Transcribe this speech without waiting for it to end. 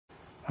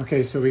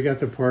Okay, so we got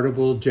the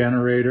portable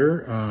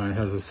generator. It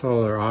has a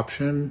solar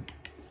option.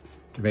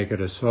 To make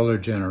it a solar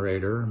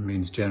generator, it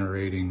means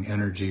generating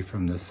energy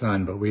from the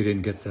sun, but we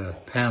didn't get the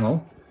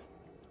panel.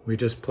 We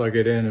just plug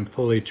it in and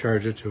fully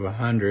charge it to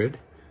 100.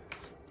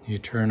 You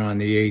turn on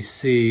the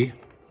AC,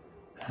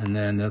 and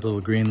then that little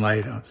green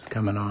light is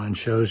coming on,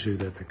 shows you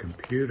that the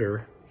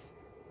computer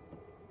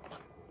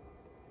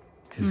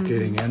is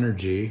getting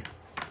energy.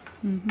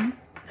 And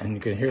you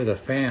can hear the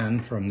fan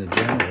from the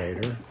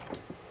generator.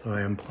 So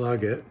I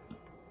unplug it,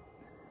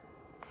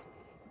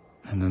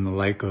 and then the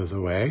light goes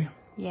away.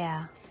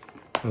 Yeah.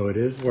 So it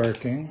is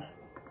working.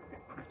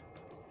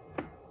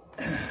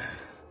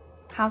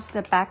 How's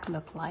the back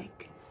look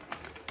like?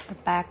 The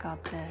back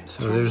of the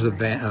So there's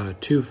a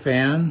two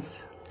fans.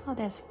 Oh,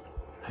 that's...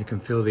 I can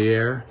feel the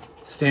air.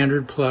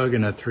 Standard plug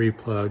and a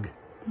 3-plug.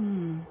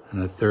 And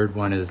the third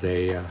one is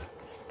a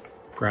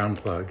ground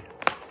plug.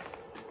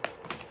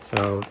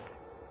 So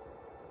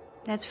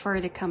that's for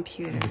the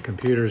computer. the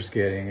computer's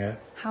getting it.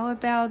 How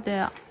about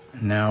the...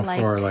 Now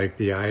for like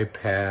the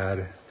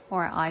iPad.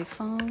 Or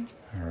iPhone.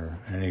 Or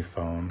any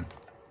phone.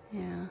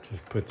 Yeah.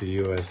 Just put the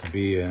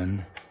USB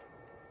in.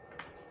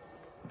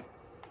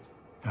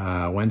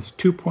 One's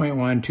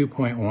 2.1,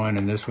 2.1,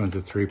 and this one's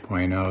a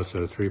 3.0.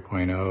 So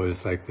 3.0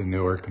 is like the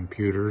newer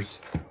computers.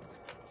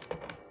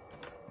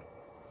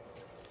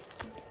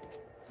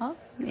 Oh,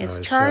 it's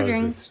it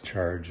charging. It's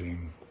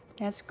charging.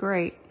 That's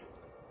great.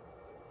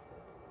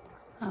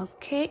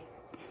 Okay.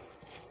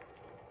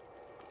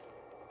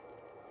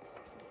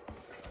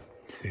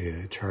 See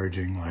the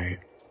charging light.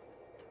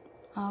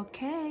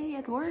 Okay,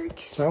 it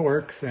works. So it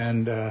works,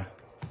 and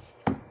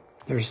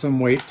there's some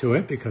weight to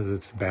it because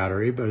it's a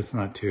battery, but it's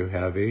not too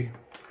heavy.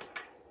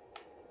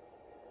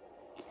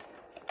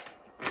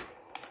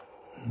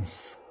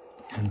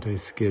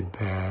 Anti-skid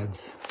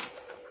pads.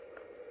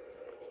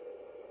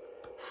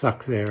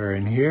 Sucks the air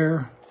in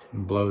here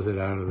and blows it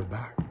out of the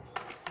back.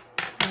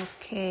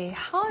 Okay,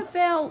 how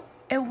about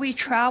if we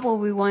travel,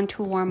 we want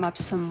to warm up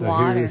some So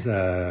water? here's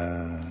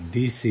a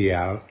DC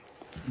out.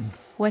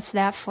 What's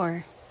that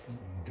for?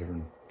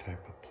 Different type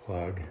of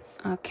plug.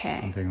 Okay.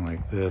 Something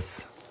like this.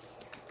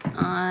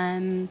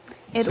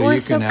 It so also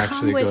you can actually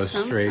come go with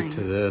straight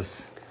to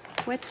this.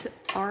 What's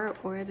or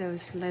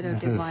those little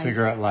This devices? is a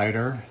cigarette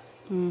lighter.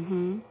 So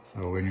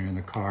when you're in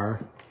the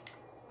car,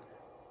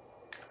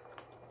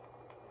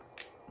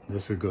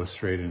 this would go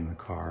straight in the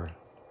car.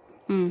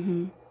 So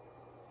And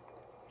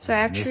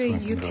actually, this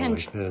one you go can.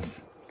 like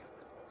this.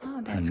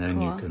 Oh, that's cool. And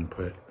then you can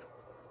put,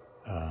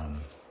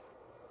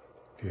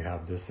 if you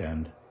have this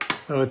end.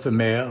 So it's a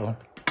male,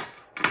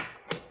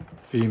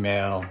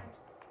 female,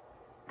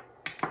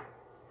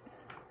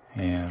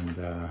 and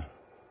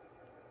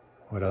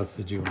what else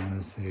did you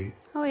want to see?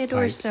 Oh, it Type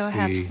also C.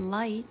 has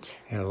light.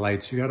 Yeah,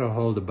 lights. You got to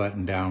hold the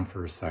button down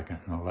for a second,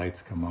 and the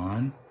lights come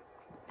on.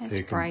 That's So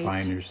you can bright.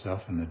 find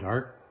yourself in the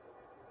dark.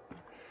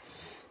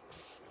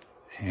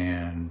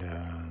 And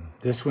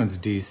this one's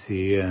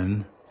DC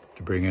in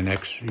to bring in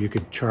extra. You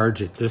could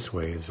charge it this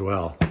way as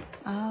well.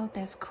 Oh,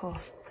 that's cool.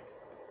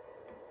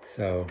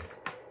 So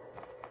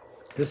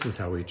this is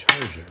how we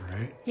charge it,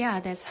 right? Yeah,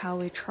 that's how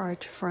we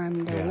charge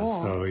from the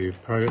wall. So you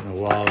plug it in the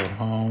wall at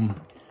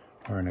home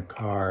or in a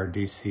car,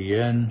 DC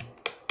in,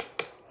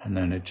 and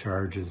then it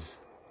charges.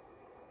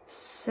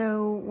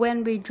 So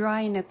when we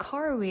drive in a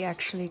car, we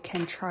actually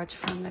can charge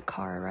from the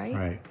car, right?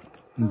 Right.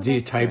 Oh, The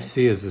that's Type good.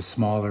 C is a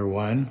smaller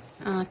one.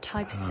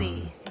 Type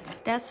C.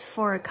 That's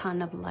for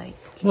kind of like...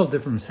 Well,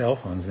 different cell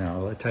phones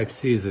now. Type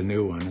C is a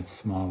new one. It's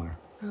smaller.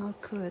 Oh,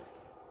 good.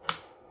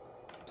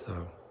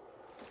 So.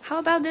 How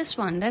about this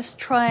one? Let's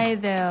try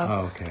the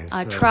Okay.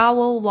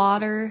 travel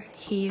water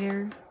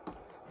heater.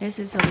 This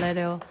is a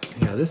little...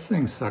 Yeah, this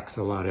thing sucks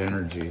a lot of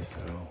energy, so.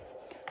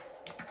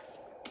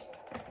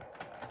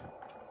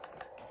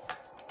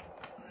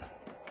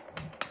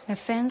 The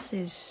fence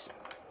is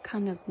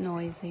kind of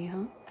noisy,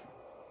 huh?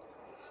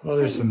 Well,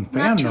 there's some Not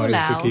fan too noise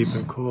loud. to keep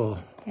it cool.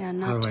 Yeah,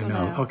 not How do too I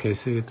know? loud. Okay,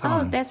 see, it's Oh,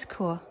 on. that's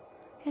cool.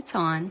 It's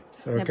on.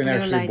 So The it can blue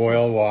actually lights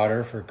boil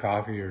water for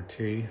coffee or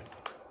tea.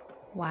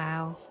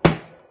 Wow.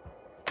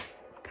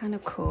 Kind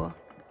of cool.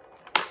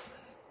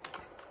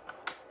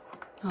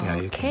 Yeah,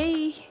 you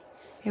Okay.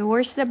 It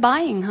worth the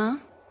buying, huh?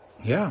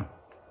 Yeah,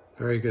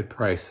 very good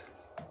price.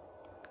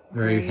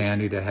 Very Great.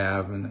 handy to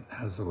have, and it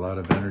has a lot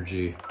of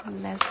energy.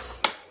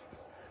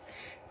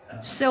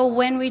 So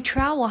when we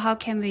travel, how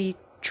can we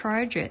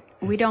charge it?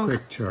 We It's don't.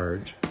 quick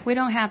charge. We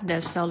don't have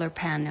the solar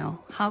panel.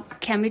 How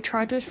can we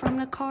charge it from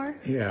the car?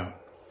 Yeah,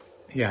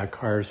 yeah.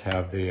 Cars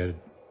have the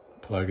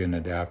plug-in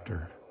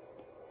adapter,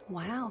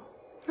 Wow.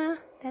 Huh,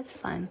 that's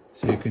fun.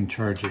 so you can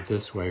charge it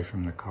this way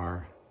from the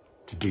car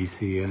to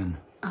DC in.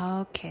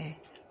 Okay.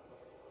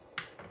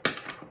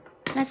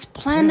 Let's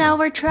plan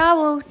our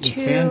travel It's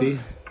to. handy.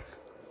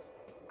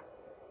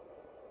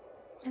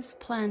 Let's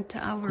plan to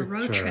our Quick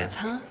road trip, charge.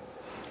 huh?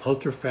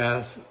 Ultra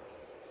fast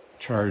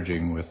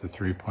charging with the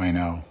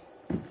 3.0.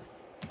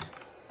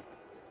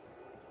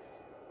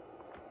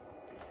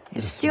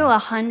 It's still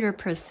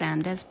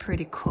 100%. That's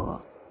pretty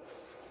cool.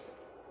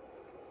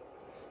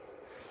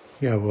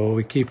 Yeah, well,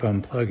 we keep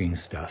unplugging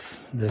stuff.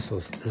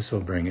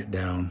 This'll bring it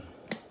down.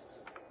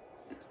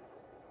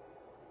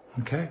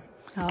 Okay.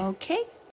 Okay.